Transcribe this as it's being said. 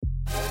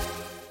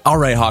All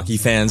right, hockey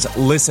fans,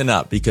 listen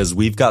up because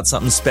we've got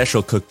something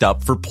special cooked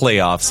up for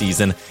playoff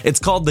season. It's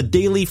called the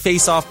Daily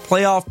Face-Off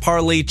Playoff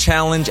Parlay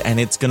Challenge, and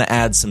it's going to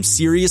add some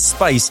serious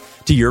spice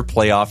to your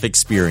playoff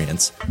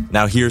experience.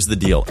 Now, here's the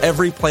deal.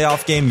 Every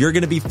playoff game, you're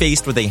going to be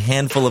faced with a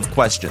handful of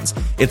questions.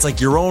 It's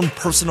like your own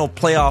personal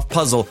playoff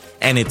puzzle,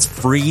 and it's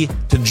free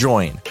to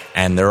join.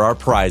 And there are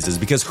prizes,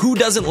 because who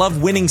doesn't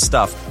love winning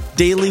stuff?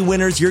 Daily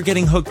winners, you're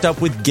getting hooked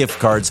up with gift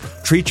cards.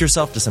 Treat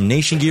yourself to some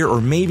Nation gear or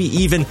maybe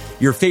even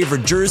your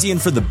favorite jersey.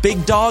 And for the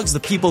big dogs, the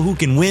people who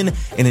can win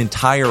an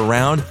entire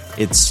round,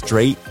 it's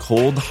straight,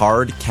 cold,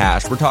 hard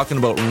cash. We're talking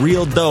about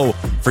real dough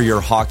for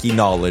your hockey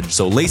knowledge.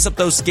 So lace up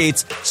those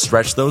skates,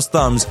 stretch those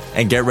thumbs,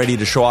 and get ready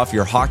to show off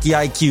your hockey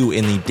IQ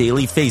in the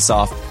Daily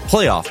Face-Off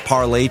Playoff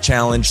Parlay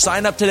Challenge.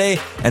 Sign up today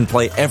and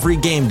play every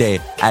game day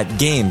at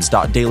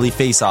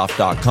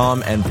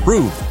games.dailyfaceoff.com and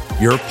prove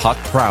your puck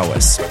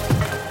prowess.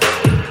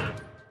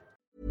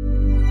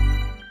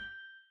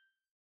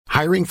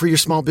 Hiring for your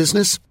small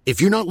business?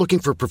 If you're not looking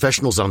for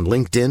professionals on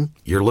LinkedIn,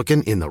 you're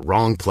looking in the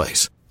wrong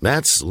place.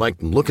 That's like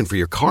looking for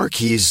your car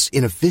keys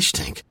in a fish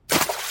tank.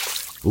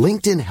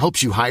 LinkedIn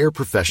helps you hire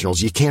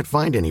professionals you can't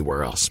find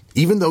anywhere else,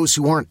 even those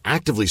who aren't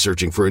actively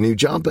searching for a new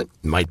job but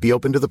might be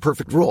open to the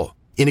perfect role.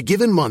 In a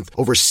given month,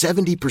 over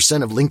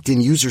 70% of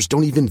LinkedIn users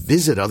don't even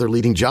visit other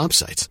leading job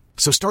sites.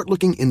 So start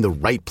looking in the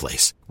right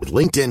place. With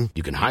LinkedIn,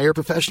 you can hire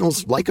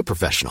professionals like a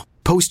professional.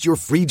 Post your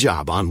free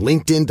job on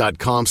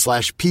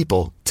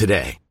linkedin.com/people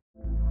today.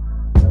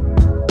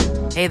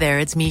 Hey there,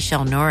 it's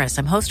Michelle Norris.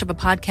 I'm host of a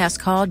podcast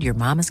called Your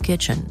Mama's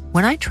Kitchen.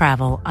 When I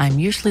travel, I'm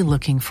usually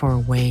looking for a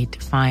way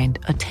to find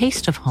a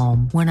taste of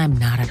home when I'm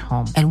not at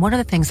home. And one of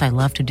the things I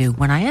love to do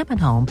when I am at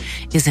home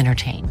is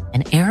entertain.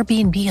 And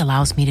Airbnb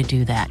allows me to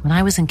do that. When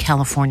I was in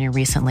California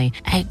recently,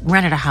 I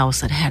rented a house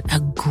that had a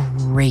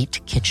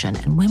great kitchen.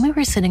 And when we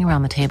were sitting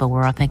around the table, we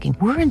were all thinking,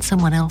 we're in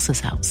someone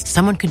else's house.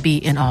 Someone could be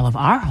in all of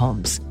our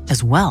homes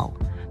as well.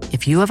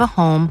 If you have a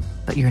home,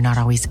 but you're not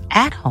always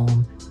at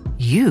home,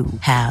 you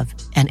have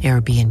an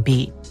Airbnb.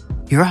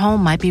 Your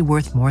home might be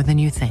worth more than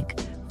you think.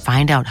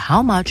 Find out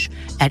how much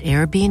at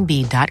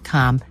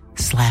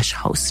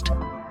airbnb.com/host.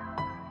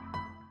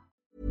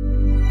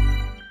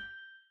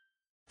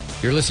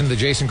 You're listening to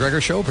the Jason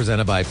Greger Show,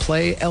 presented by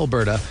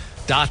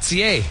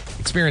PlayAlberta.ca.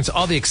 Experience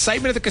all the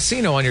excitement of the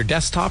casino on your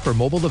desktop or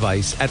mobile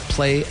device at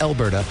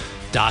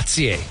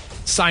PlayAlberta.ca.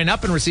 Sign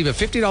up and receive a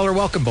 $50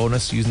 welcome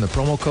bonus using the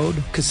promo code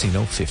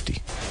Casino50.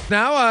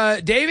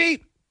 Now,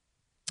 Davey,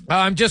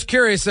 I'm just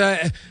curious.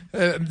 The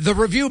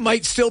review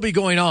might still be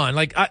going on.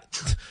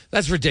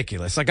 That's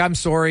ridiculous. I'm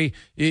sorry.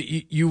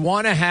 You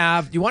want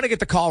to get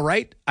the call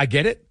right. I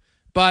get it.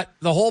 But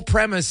the whole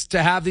premise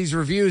to have these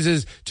reviews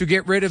is to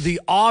get rid of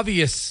the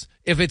obvious.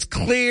 If it's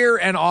clear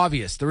and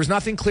obvious, there was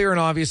nothing clear and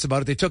obvious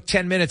about it. They took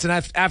 10 minutes, and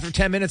after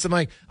 10 minutes, I'm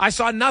like, I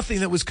saw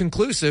nothing that was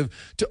conclusive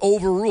to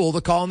overrule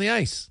the call on the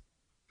ice.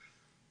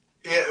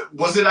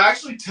 Was it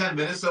actually 10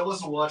 minutes? I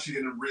wasn't watching it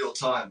in real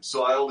time,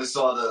 so I only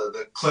saw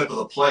the clip of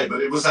the play,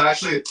 but it was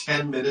actually a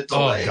 10-minute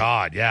delay. Oh,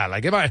 God, yeah.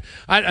 It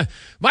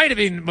might have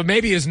been, but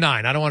maybe it's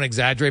 9. I don't want to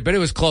exaggerate, but it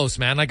was close,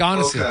 man.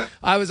 Honestly, okay.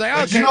 I was like,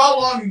 okay. Do you know how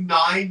long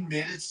 9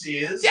 minutes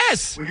is?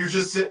 Yes. When you're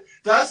just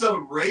that's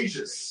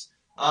outrageous.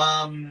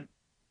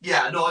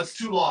 Yeah, no, it's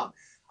too long.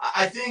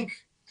 I think,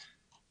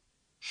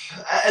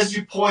 as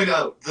you point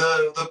out,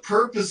 the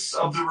purpose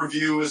of the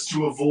review is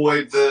to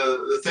avoid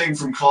the thing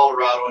from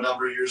Colorado a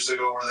number of years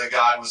ago where the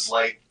guy was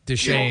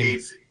Duchesne.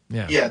 8 feet.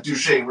 Yeah,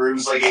 Duchesne, where he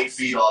was 8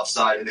 feet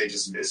offside and they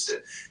just missed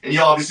it. And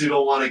you obviously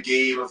don't want a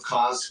game of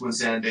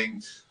consequence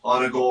ending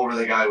on a goal where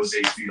the guy was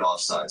 8 feet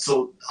offside.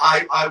 So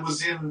I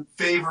was in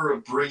favor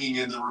of bringing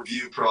in the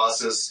review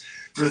process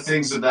for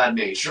things of that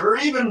nature, or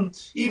even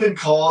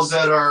calls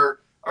that are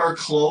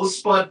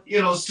close, but,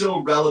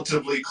 still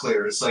relatively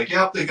clear. It's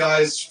the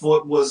guy's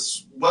foot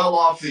was well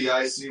off the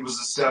ice and he was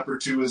a step or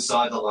two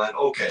inside the line.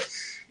 Okay.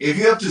 If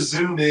you have to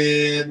zoom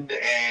in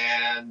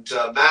and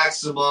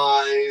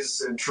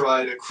maximize and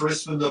try to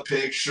crispen the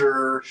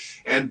picture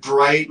and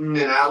brighten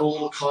and add a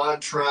little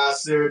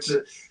contrast there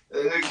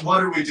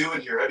what are we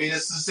doing here? I mean,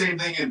 it's the same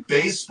thing in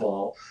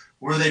baseball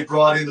where they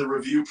brought in the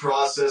review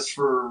process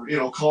for,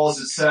 calls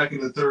at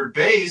second and third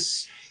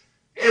base.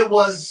 It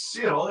was,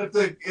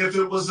 if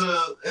it was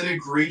an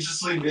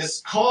egregiously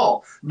missed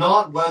call,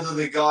 not whether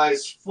the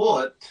guy's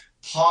foot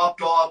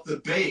popped off the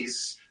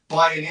base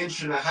by 1.5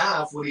 inches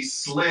when he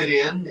slid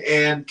in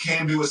and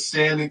came to a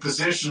standing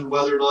position,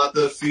 whether or not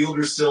the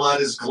fielder still had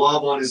his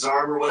glove on his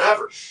arm or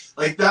whatever.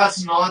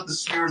 That's not the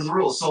spirit of the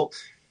rule. So,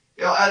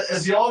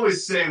 as you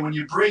always say, when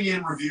you bring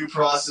in review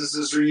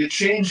processes or you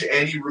change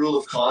any rule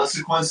of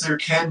consequence, there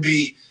can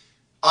be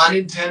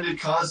unintended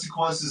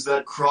consequences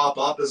that crop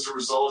up as a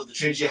result of the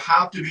change. You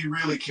have to be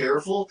really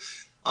careful.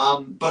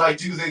 But I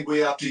do think we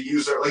have to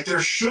use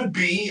there should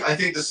be, I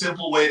think the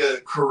simple way to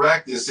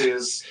correct this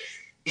is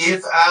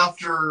if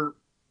after,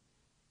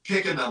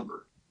 pick a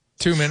number.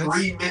 2 minutes.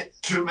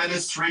 2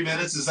 minutes, 3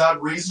 minutes, is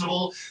that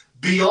reasonable?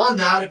 Beyond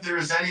that, if there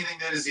is anything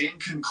that is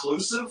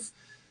inconclusive,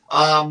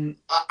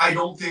 I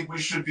don't think we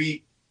should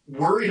be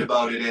worried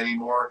about it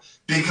anymore,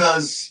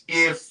 because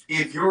if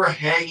you're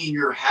hanging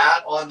your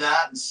hat on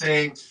that and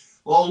saying,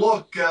 well,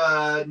 look,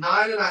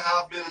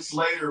 9.5 minutes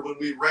later when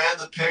we ran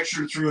the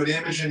picture through an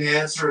image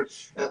enhancer,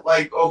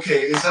 like,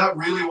 okay, is that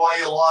really why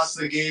you lost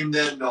the game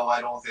then? No,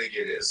 I don't think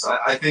it is.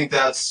 I think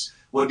that's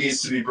what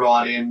needs to be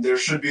brought in. There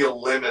should be a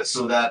limit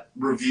so that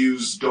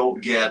reviews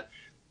don't get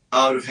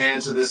out of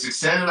hand to this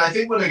extent. And I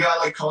think when a guy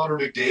like Connor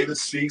McDavid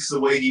speaks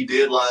the way he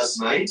did last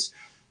night,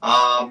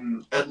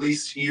 at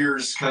least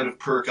ears kind of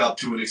perk up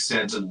to an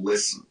extent and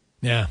listen.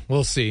 Yeah,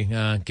 we'll see.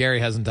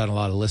 Gary hasn't done a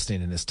lot of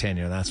listening in his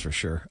tenure, that's for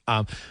sure.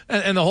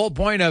 And the whole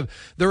point of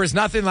there was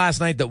nothing last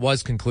night that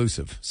was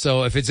conclusive.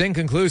 So if it's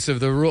inconclusive,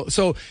 the rule.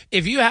 So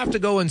if you have to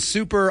go in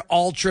super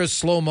ultra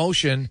slow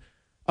motion,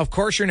 of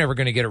course you're never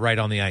going to get it right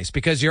on the ice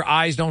because your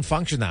eyes don't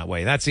function that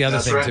way. That's the other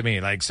thing to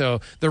me. Like,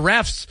 so the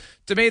refs,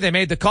 to me, they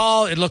made the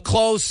call. It looked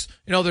close.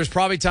 You know, there's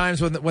probably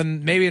times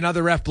when maybe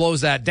another ref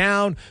blows that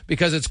down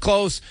because it's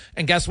close.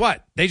 And guess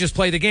what? They just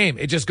play the game.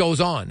 It just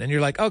goes on. And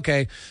you're like,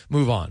 okay,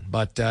 move on.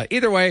 But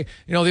either way,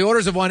 you know, the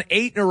Oilers have won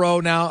 8 in a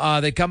row now.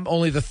 They come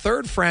only the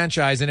third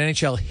franchise in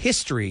NHL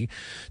history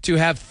to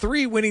have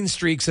 3 winning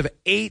streaks of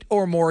 8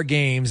 or more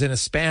games in a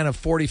span of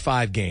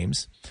 45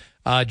 games.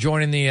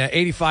 Joining the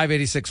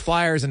 85-86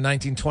 Flyers and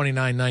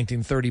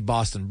 1929-1930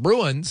 Boston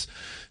Bruins.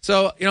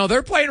 So, you know,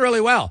 they're playing really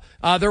well.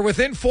 They're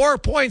within 4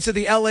 points of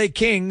the LA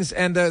Kings,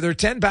 and they're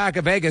 10 back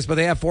of Vegas, but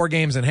they have 4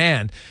 games in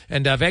hand.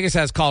 And Vegas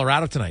has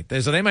Colorado tonight.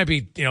 So they might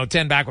be,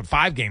 10 back with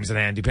 5 games in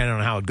hand, depending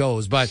on how it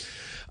goes. But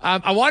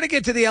I want to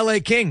get to the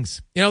LA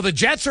Kings. You know, the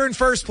Jets are in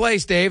first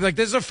place, Dave. Like,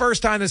 this is the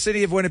first time the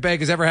city of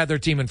Winnipeg has ever had their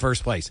team in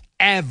first place.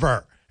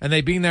 Ever. And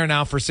they've been there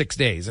now for 6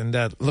 days, and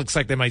looks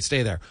like they might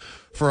stay there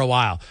for a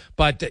while.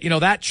 But,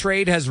 that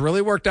trade has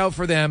really worked out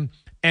for them.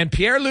 And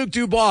Pierre-Luc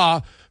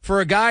Dubois,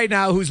 for a guy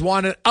now who's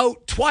wanted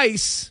out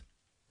twice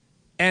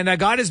and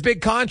got his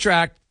big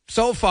contract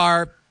so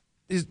far,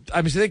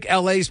 I think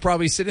LA's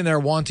probably sitting there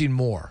wanting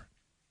more.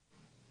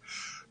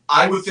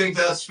 I would think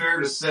that's fair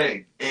to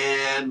say.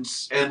 And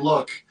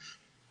look,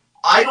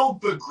 I don't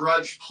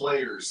begrudge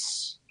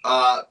players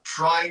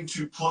trying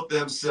to put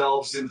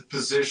themselves in the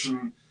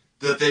position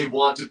that they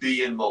want to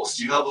be in most.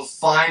 You have a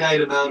finite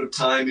amount of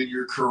time in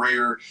your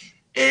career,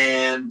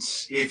 and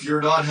if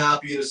you're not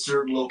happy in a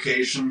certain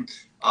location,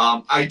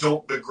 I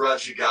don't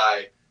begrudge a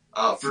guy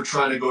for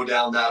trying to go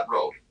down that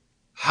road.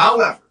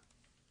 However,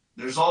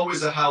 there's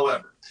always a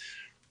however.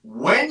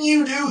 When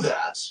you do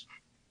that,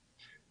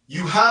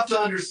 you have to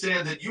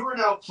understand that you are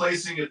now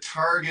placing a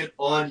target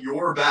on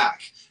your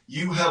back.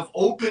 You have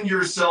opened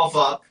yourself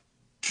up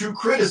to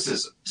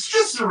criticism. It's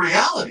just the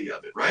reality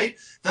of it, right?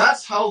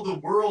 That's how the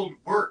world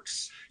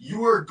works.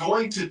 You are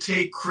going to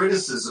take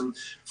criticism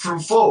from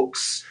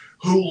folks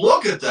who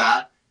look at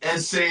that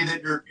and say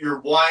that you're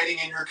whining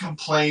and you're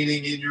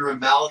complaining and you're a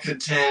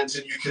malcontent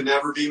and you can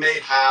never be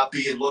made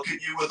happy, and look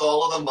at you with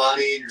all of the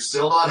money and you're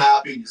still not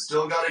happy and you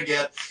still got to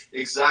get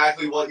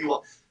exactly what you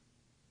want.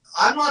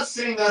 I'm not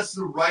saying that's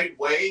the right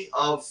way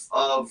of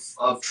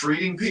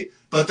treating people,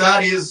 but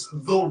that is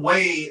the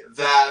way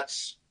that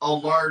a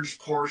large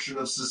portion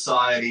of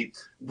society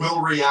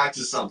will react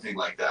to something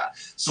like that.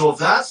 So if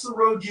that's the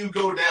road you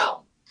go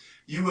down,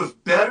 you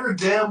have better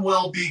damn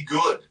well be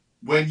good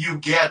when you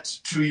get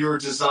to your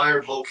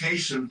desired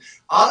location.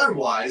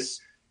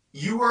 Otherwise,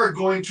 you are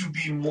going to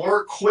be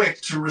more quick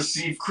to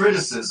receive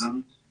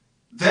criticism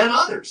than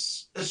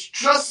others. It's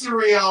just the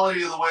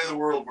reality of the way the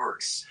world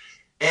works.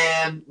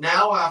 And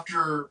now,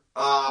 after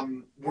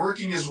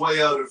working his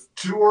way out of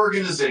 2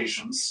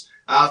 organizations,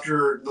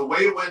 after the way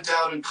it went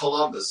down in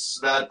Columbus,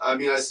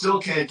 I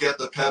still can't get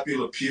the Pepe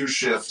Le Pew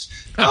shift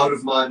out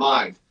of my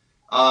mind.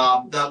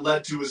 That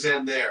led to his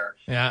end there.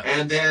 Yeah.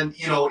 And then,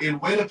 in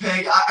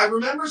Winnipeg, I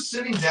remember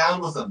sitting down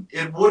with him.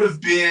 It would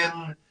have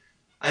been,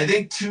 I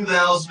think,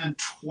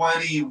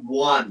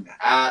 2021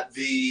 at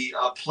the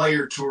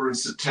player tour in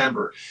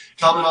September,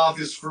 coming off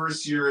his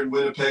first year in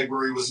Winnipeg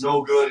where he was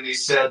no good. And he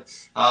said,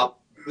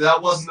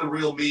 that wasn't the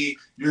real me.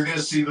 You're going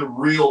to see the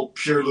real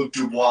Pierre-Luc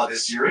Dubois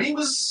this year. And he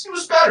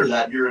was better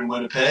that year in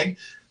Winnipeg.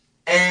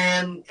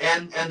 And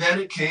then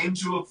it came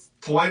to a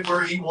point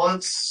where he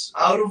wants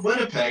out of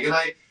Winnipeg. And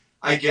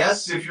I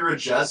guess if you're a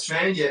Jets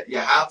fan, you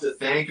have to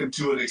thank him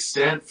to an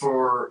extent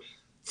for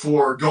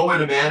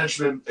going to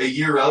management a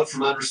year out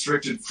from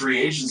unrestricted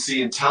free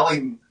agency and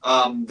telling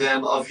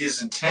them of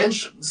his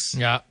intentions,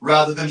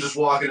 rather than just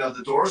walking out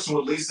the door. So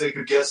at least they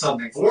could get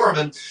something for him.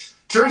 And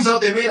turns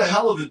out they made a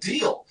hell of a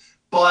deal.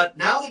 But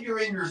now that you're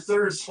in your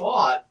third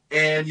spot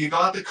and you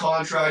got the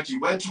contract,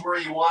 you went to where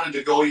you wanted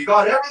to go, you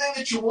got everything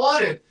that you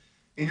wanted,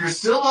 and you're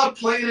still not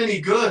playing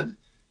any good.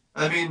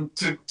 I mean,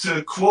 to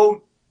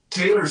quote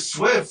Taylor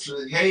Swift,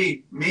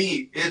 hey,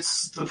 me,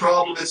 it's the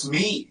problem, it's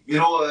me.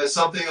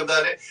 Something of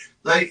that.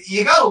 Like,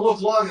 you got to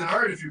look long and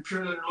hard if you're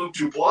Pierre-Luc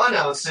Dubois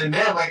now and say,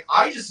 man, like,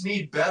 I just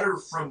need better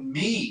from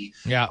me.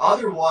 Yeah.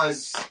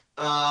 Otherwise,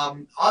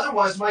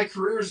 my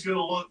career is going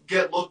to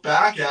get looked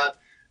back at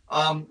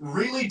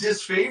really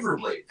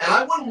disfavorably. And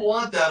I wouldn't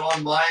want that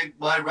on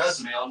my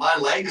resume, on my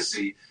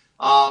legacy.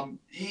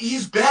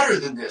 He's better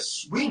than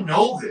this. We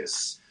know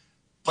this.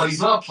 but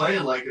he's not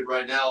playing like it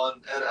right now.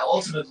 And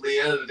ultimately,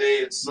 at the end of the day,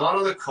 it's not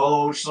on the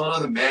coach, it's not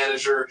on the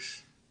manager,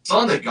 it's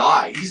on the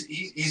guy.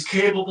 He's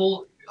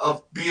capable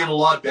of being a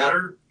lot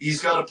better.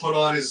 He's got to put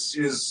on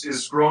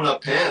his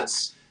grown-up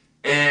pants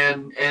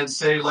and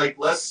say, like,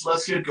 let's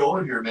get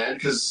going here, man,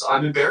 because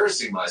I'm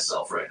embarrassing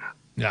myself right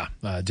now.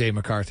 Yeah, Dave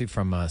McCarthy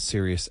from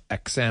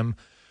SiriusXM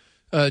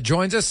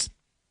joins us.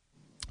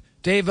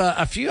 Dave,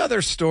 a few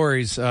other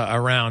stories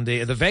around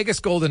the Vegas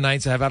Golden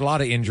Knights have had a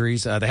lot of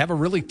injuries. They have a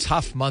really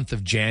tough month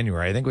of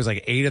January. I think it was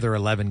like 8 of their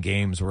 11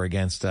 games were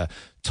against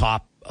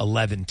top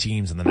 11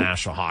 teams in the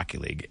National Hockey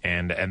League,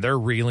 and they're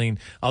reeling.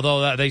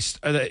 Although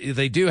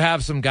they do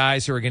have some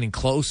guys who are getting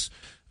close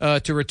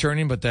to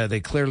returning, but they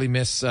clearly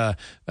miss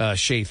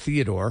Shea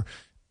Theodore.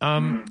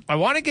 I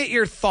want to get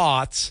your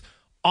thoughts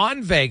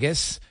on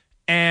Vegas,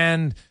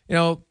 and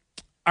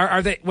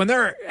are they, when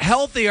they're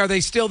healthy, are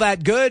they still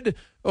that good?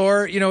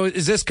 Or,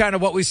 is this kind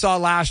of what we saw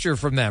last year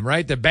from them,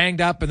 right? They're banged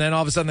up, and then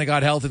all of a sudden they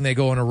got healthy and they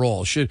go on a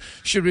roll. Should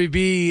we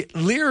be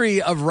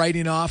leery of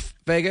writing off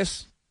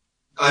Vegas?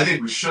 I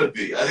think we should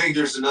be. I think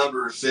there's a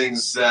number of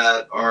things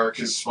that are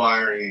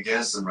conspiring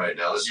against them right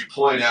now. As you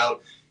point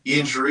out,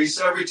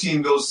 injuries, every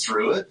team goes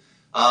through it,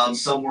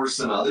 some worse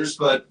than others,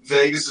 but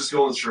Vegas is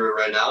going through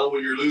it right now.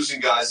 When you're losing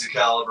guys the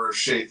caliber of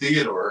Shea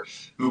Theodore,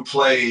 who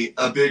play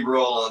a big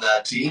role on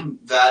that team,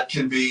 that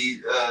can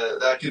be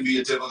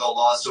a difficult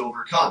loss to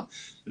overcome.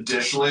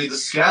 Additionally, the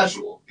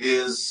schedule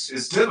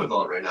is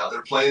difficult right now.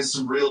 They're playing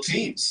some real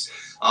teams.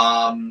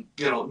 Not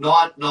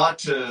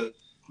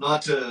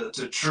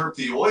to chirp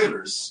the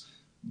Oilers,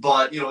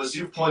 but as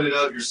you've pointed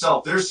out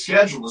yourself, their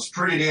schedule is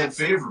pretty damn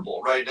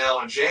favorable right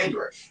now in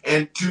January.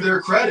 And to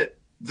their credit,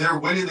 they're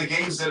winning the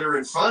games that are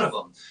in front of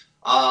them.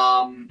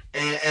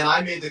 And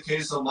I made the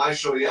case on my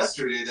show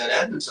yesterday that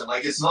Edmonton,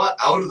 it's not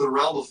out of the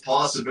realm of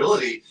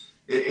possibility.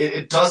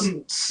 It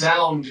doesn't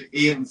sound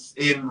in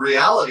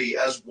reality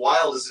as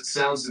wild as it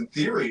sounds in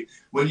theory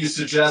when you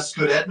suggest,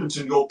 could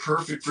Edmonton go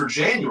perfect for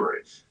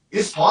January?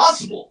 It's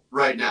possible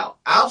right now.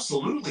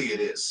 Absolutely it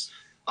is.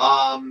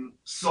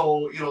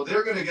 So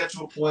they're going to get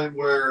to a point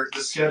where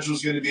the schedule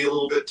is going to be a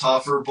little bit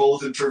tougher,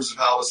 both in terms of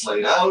how it's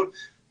laid out,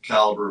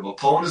 caliber of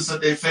opponents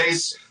that they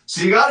face.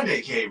 So you got to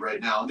make hay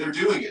right now, and they're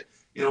doing it.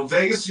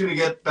 Vegas is going to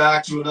get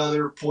back to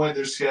another point in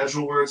their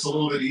schedule where it's a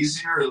little bit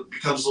easier. It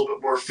becomes a little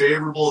bit more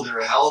favorable. They're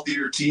a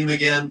healthier team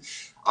again.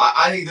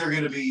 I think they're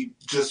going to be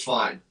just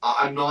fine.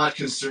 I'm not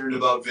concerned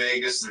about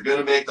Vegas. They're going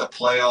to make the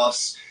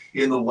playoffs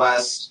in the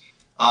West.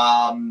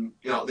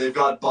 They've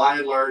got by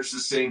and large the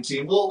same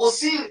team. We'll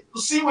see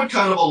what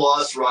kind of a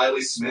loss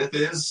Riley Smith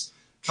is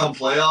come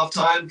playoff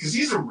time, because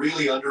he's a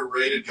really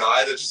underrated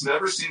guy that just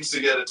never seems to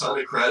get a ton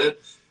of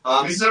credit.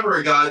 He's never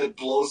a guy that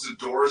blows the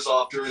doors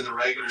off during the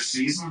regular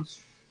season.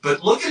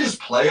 But look at his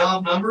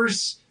playoff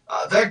numbers.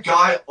 That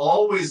guy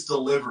always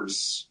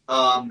delivers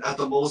at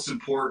the most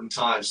important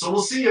time. So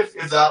we'll see if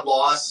that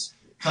loss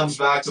comes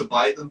back to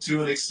bite them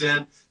to an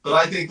extent. But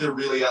I think they're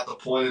really at the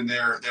point in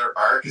their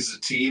arc as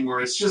a team where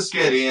it's just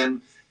get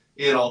in,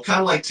 kind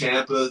of like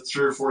Tampa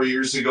 3 or 4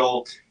 years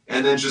ago,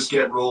 and then just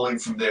get rolling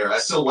from there. I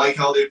still like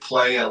how they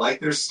play. I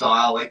like their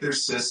style, I like their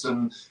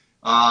system.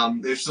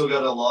 They've still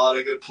got a lot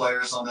of good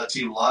players on that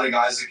team, a lot of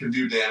guys that can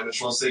do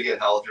damage. Once they get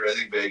healthier, I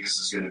think Vegas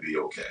is going to be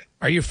okay.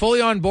 Are you fully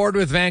on board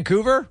with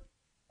Vancouver?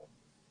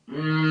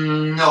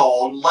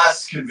 No,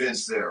 less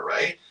convinced there,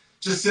 right?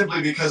 Just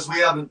simply because we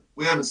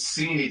haven't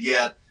seen it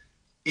yet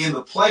in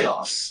the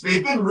playoffs.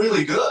 They've been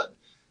really good.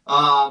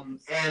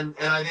 And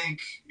I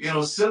think,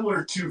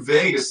 similar to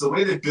Vegas, the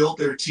way they built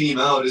their team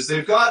out is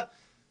they've got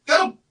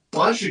a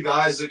bunch of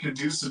guys that can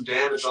do some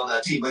damage on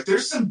that team.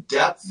 There's some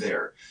depth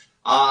there.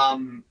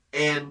 And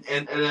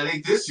I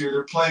think this year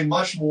they're playing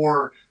much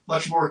more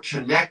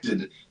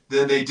connected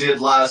than they did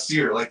last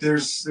year.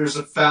 There's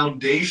a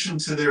foundation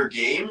to their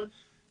game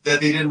that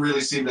they didn't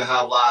really seem to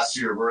have last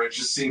year, where it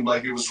just seemed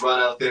like it was run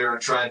out there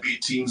and try and beat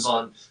teams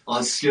on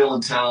skill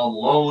and talent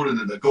alone. And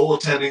then the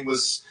goaltending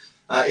was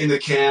in the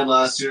can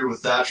last year with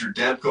Thatcher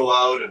Demko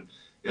out, and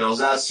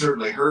that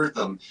certainly hurt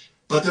them.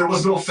 But there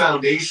was no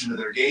foundation to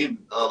their game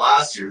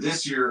last year.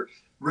 This year,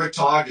 Rick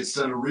Tockett's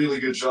done a really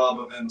good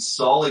job of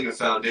installing a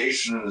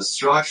foundation and a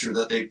structure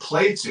that they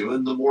play to,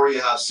 and the more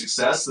you have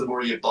success, the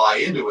more you buy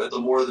into it, the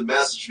more the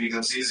message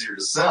becomes easier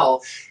to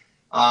sell.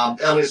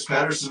 Elias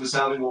Pettersson is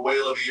having a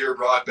whale of a year.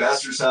 Brock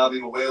Besser's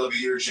having a whale of a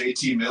year.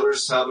 JT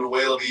Miller's having a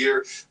whale of a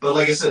year. But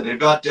like I said, they've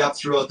got depth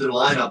throughout their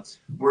lineup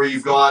where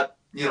you've got,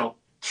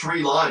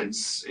 3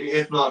 lines,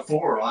 if not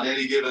 4, on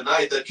any given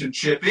night that can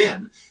chip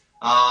in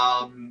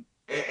and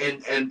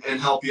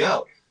help you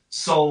out.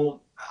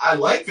 So I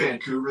like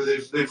Vancouver.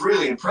 They've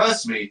really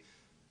impressed me.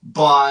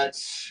 But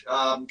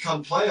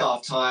come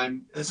playoff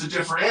time, it's a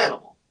different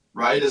animal.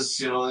 Right, as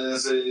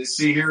I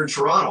see here in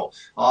Toronto,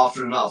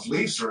 often enough,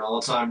 Leafs are an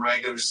all-time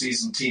regular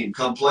season team.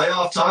 Come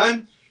playoff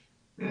time,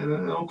 they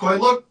don't quite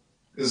look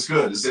as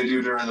good as they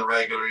do during the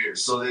regular year.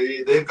 So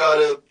they've got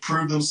to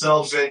prove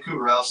themselves.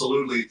 Vancouver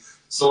absolutely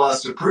still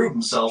has to prove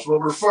themselves, but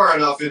we're far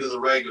enough into the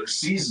regular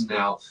season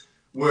now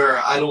where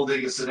I don't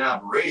think it's an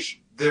aberration.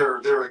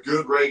 they're a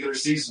good regular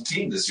season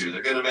team this year.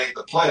 They're going to make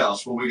the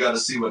playoffs, but we got to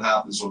see what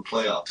happens when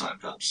playoff time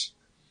comes.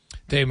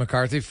 Dave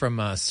McCarthy from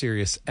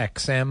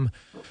SiriusXM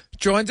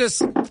joins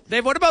us.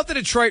 Dave, what about the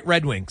Detroit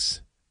Red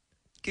Wings?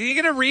 Can you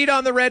get a read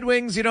on the Red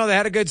Wings? You know, they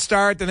had a good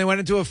start, then they went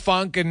into a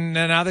funk, and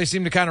now they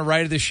seem to kind of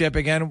right the ship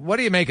again. What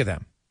do you make of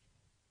them?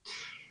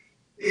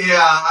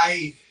 Yeah,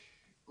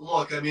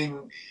 Look, I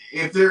mean,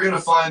 if they're going to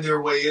find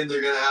their way in,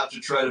 they're going to have to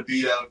try to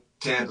beat out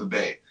Tampa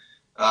Bay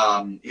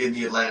in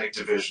the Atlantic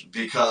Division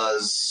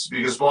because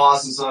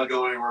Boston's not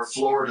going anywhere.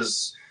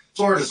 Florida's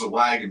a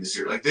wagon this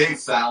year. Like, they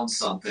found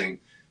something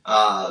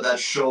that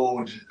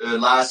showed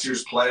last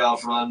year's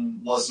playoff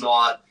run was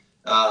not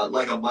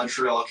like a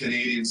Montreal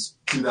Canadiens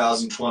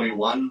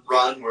 2021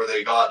 run where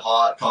they got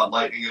hot, caught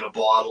lightning in a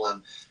bottle,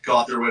 and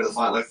got their way to the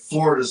final. Like,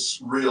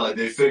 Florida's really,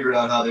 they figured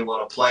out how they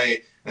want to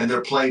play, and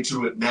they're playing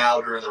to it now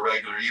during the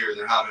regular year.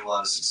 They're having a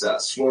lot of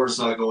success. Florida's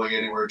not going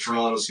anywhere.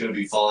 Toronto's going to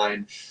be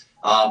fine.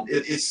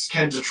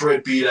 Can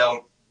Detroit beat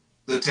out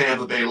the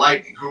Tampa Bay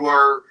Lightning, who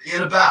are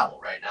in a battle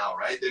right now,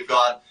 right? They've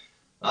got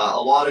a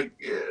lot of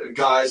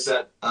guys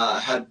that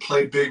had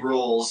played big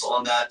roles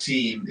on that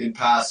team in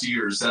past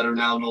years that are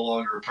now no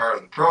longer a part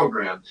of the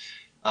program.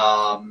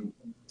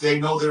 They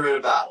know they're in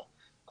a battle.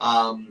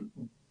 Can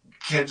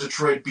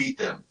Detroit beat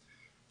them?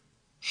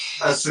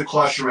 That's the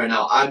question right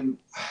now. I'm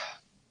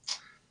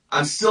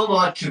still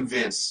not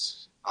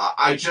convinced.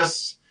 I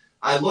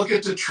look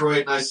at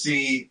Detroit and I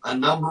see a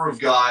number of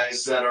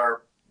guys that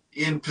are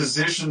in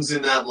positions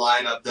in that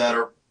lineup that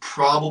are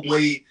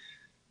probably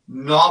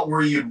not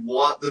where you'd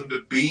want them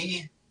to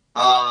be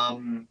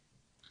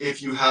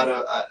if you had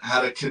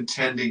a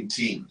contending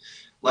team.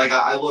 Like,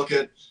 I look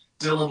at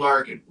Dylan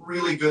Larkin,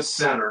 really good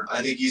center.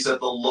 I think he's at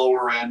the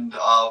lower end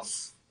of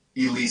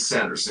elite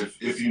centers,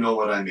 if you know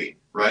what I mean,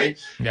 right?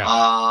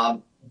 Yeah.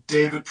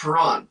 David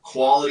Perron,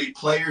 quality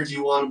player. Do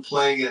you want him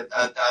playing at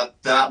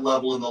that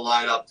level in the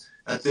lineup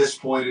at this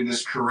point in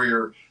his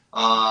career?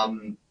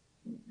 I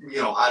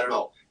don't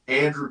know.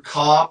 Andrew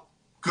Kopp,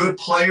 good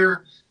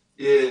player.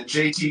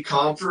 JT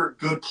Comfort,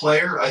 good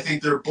player. I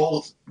think they're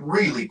both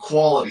really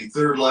quality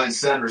third-line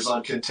centers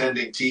on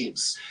contending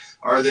teams.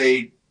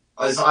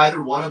 Is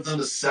either one of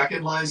them a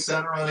second-line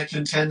center on a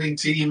contending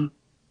team?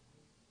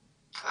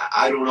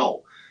 I don't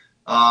know.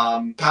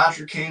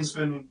 Patrick Kane's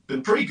been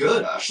pretty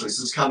good, actually,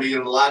 since coming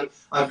in the lineup.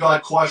 I've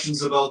got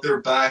questions about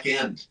their back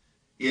end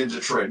in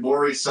Detroit.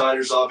 Maurice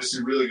Sider's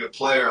obviously a really good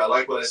player. I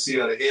like what I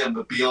see out of him,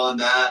 but beyond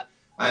that,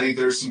 I think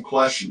there's some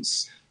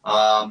questions.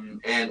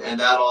 And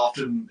that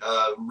often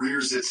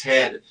rears its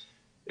head,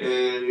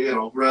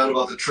 round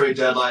about the trade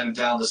deadline and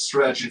down the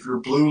stretch. If your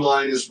blue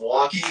line is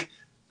wonky,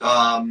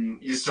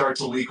 you start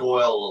to leak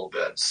oil a little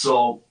bit.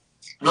 So,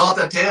 not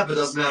that Tampa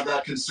doesn't have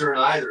that concern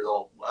either,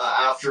 though.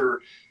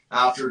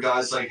 After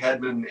guys like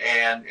Hedman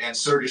and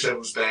Sergachev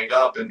was banged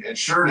up, and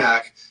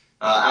Chernak,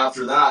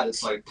 after that,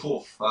 it's like,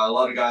 poof, a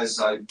lot of guys,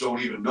 I don't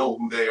even know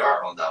who they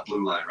are on that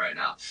blue line right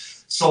now.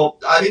 So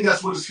I think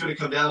that's what it's going to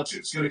come down to.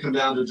 It's going to come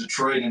down to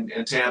Detroit and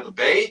Tampa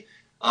Bay.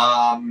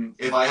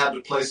 If I had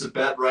to place a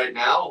bet right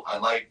now, I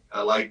like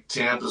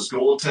Tampa's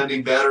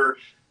goaltending better,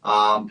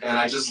 and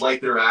I just like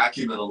their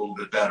acumen a little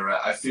bit better.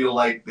 I feel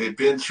like they've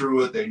been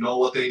through it. They know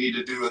what they need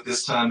to do at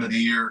this time of the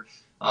year.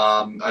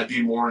 I'd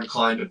be more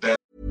inclined to bet.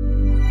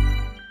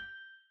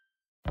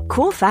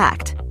 Cool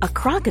fact, a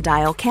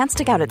crocodile can't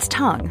stick out its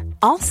tongue.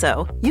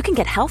 Also, you can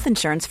get health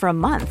insurance for a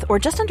month or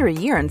just under a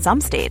year in some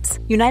states.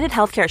 United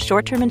Healthcare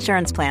short-term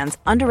insurance plans,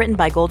 underwritten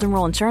by Golden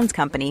Rule Insurance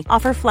Company,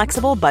 offer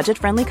flexible,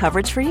 budget-friendly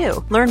coverage for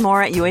you. Learn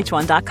more at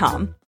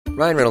UH1.com.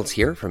 Ryan Reynolds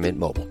here from Mint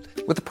Mobile.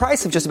 With the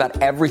price of just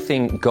about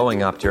everything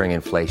going up during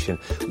inflation,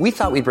 we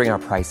thought we'd bring our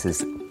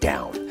prices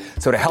down.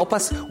 So to help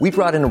us, we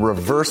brought in a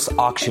reverse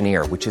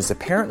auctioneer, which is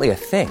apparently a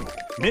thing.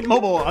 Mint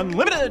Mobile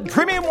Unlimited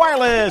Premium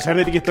Wireless. How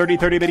to get 30,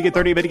 30, bit to get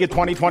 30, bit to get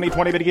 20, 20,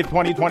 20, bit to get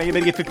 20, 20, bit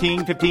to get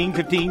 15, 15,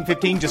 15,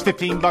 15, just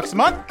 $15 a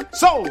month?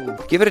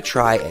 Sold! Give it a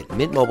try at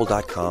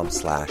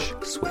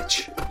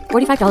mintmobile.com/switch.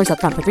 $45 up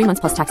front for 3 months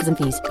plus taxes and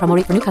fees. Promo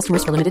rate for new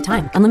customers for limited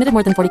time. Unlimited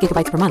more than 40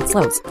 gigabytes per month.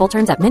 Slows full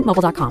terms at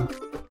mintmobile.com.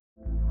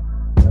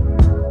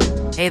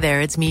 Hey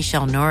there, it's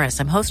Michelle Norris.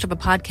 I'm host of a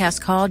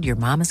podcast called Your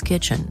Mama's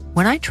Kitchen.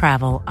 When I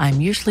travel,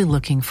 I'm usually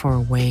looking for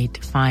a way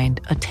to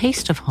find a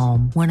taste of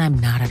home when I'm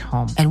not at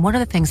home. And one of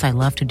the things I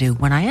love to do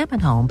when I am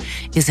at home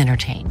is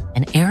entertain.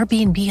 And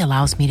Airbnb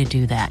allows me to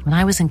do that. When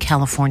I was in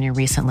California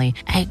recently,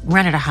 I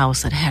rented a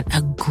house that had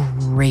a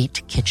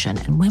great kitchen.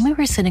 And when we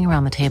were sitting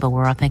around the table, we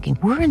were all thinking,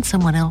 we're in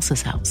someone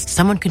else's house.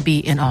 Someone could be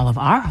in all of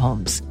our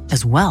homes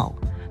as well.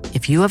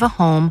 If you have a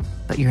home,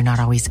 but you're not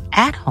always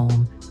at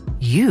home,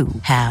 you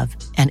have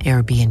an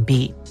Airbnb.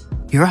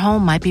 Your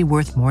home might be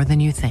worth more than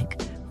you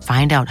think.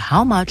 Find out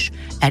how much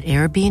at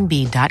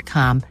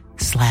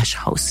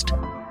airbnb.com/host.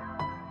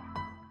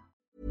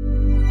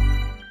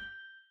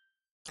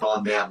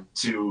 On them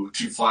to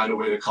find a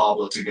way to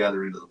cobble it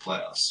together into the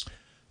playoffs.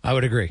 I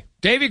would agree.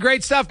 Davey,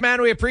 great stuff,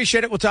 man. We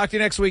appreciate it. We'll talk to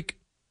you next week.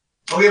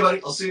 Okay, buddy.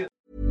 I'll see you.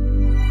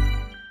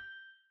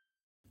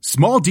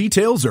 Small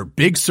details are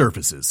big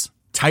surfaces.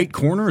 Tight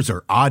corners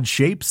are odd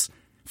shapes.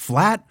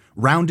 Flat,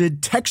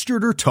 rounded,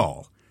 textured, or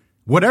tall.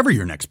 Whatever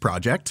your next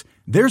project,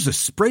 there's a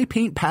spray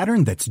paint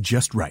pattern that's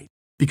just right.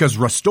 Because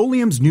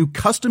Rust-Oleum's new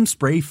Custom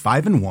Spray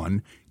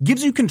 5-in-1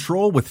 gives you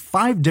control with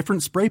 5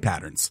 different spray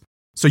patterns.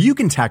 So you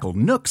can tackle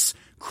nooks,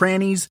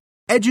 crannies,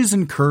 edges,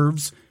 and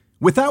curves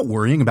without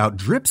worrying about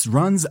drips,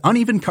 runs,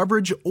 uneven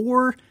coverage,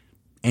 or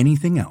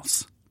anything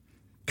else.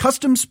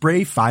 Custom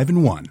Spray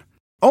 5-in-1.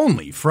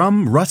 Only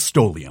from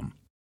Rust-Oleum.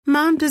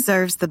 Mom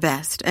deserves the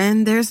best,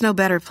 and there's no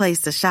better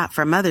place to shop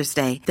for Mother's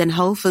Day than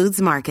Whole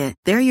Foods Market.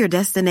 They're your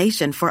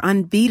destination for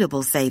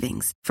unbeatable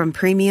savings, from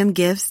premium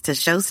gifts to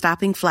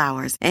show-stopping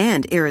flowers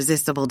and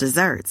irresistible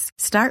desserts.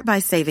 Start by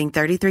saving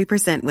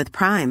 33% with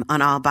Prime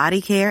on all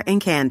body care and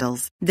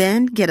candles.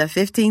 Then get a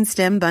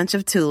 15-stem bunch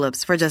of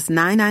tulips for just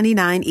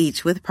 $9.99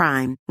 each with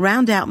Prime.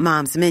 Round out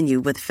Mom's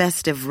menu with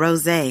festive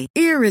rosé,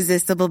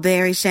 irresistible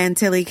berry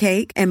chantilly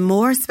cake, and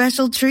more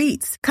special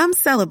treats. Come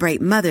celebrate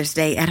Mother's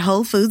Day at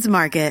Whole Foods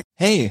Market.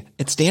 Hey,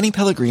 it's Danny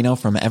Pellegrino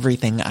from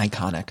Everything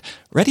Iconic.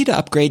 Ready to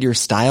upgrade your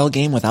style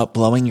game without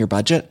blowing your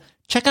budget?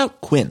 Check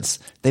out Quince.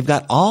 They've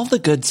got all the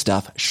good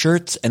stuff,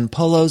 shirts and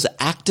polos,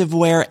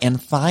 activewear,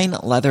 and fine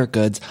leather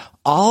goods,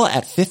 all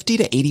at 50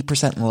 to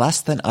 80%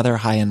 less than other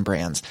high-end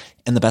brands.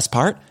 And the best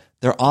part?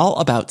 They're all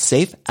about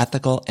safe,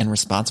 ethical, and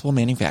responsible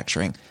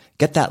manufacturing.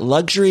 Get that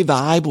luxury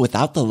vibe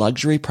without the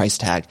luxury price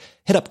tag.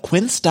 Hit up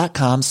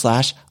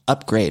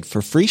quince.com/upgrade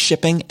for free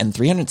shipping and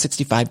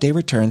 365-day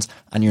returns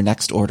on your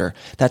next order.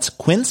 That's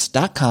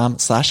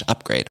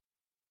quince.com/upgrade.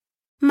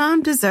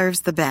 Mom deserves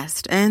the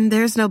best, and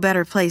there's no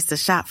better place to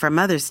shop for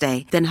Mother's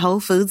Day than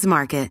Whole Foods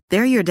Market.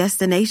 They're your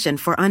destination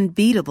for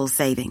unbeatable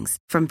savings,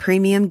 from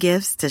premium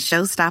gifts to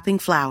show-stopping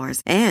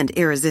flowers and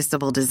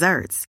irresistible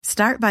desserts.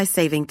 Start by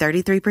saving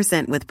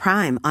 33% with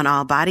Prime on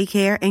all body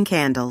care and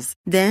candles.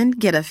 Then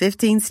get a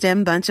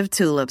 15-stem bunch of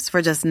tulips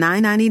for just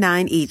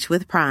 $9.99 each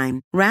with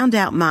Prime. Round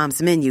out Mom's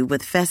menu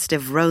with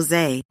festive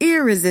rosé,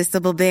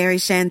 irresistible berry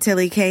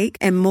chantilly cake,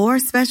 and more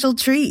special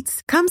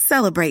treats. Come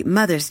celebrate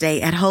Mother's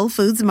Day at Whole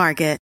Foods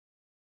Market.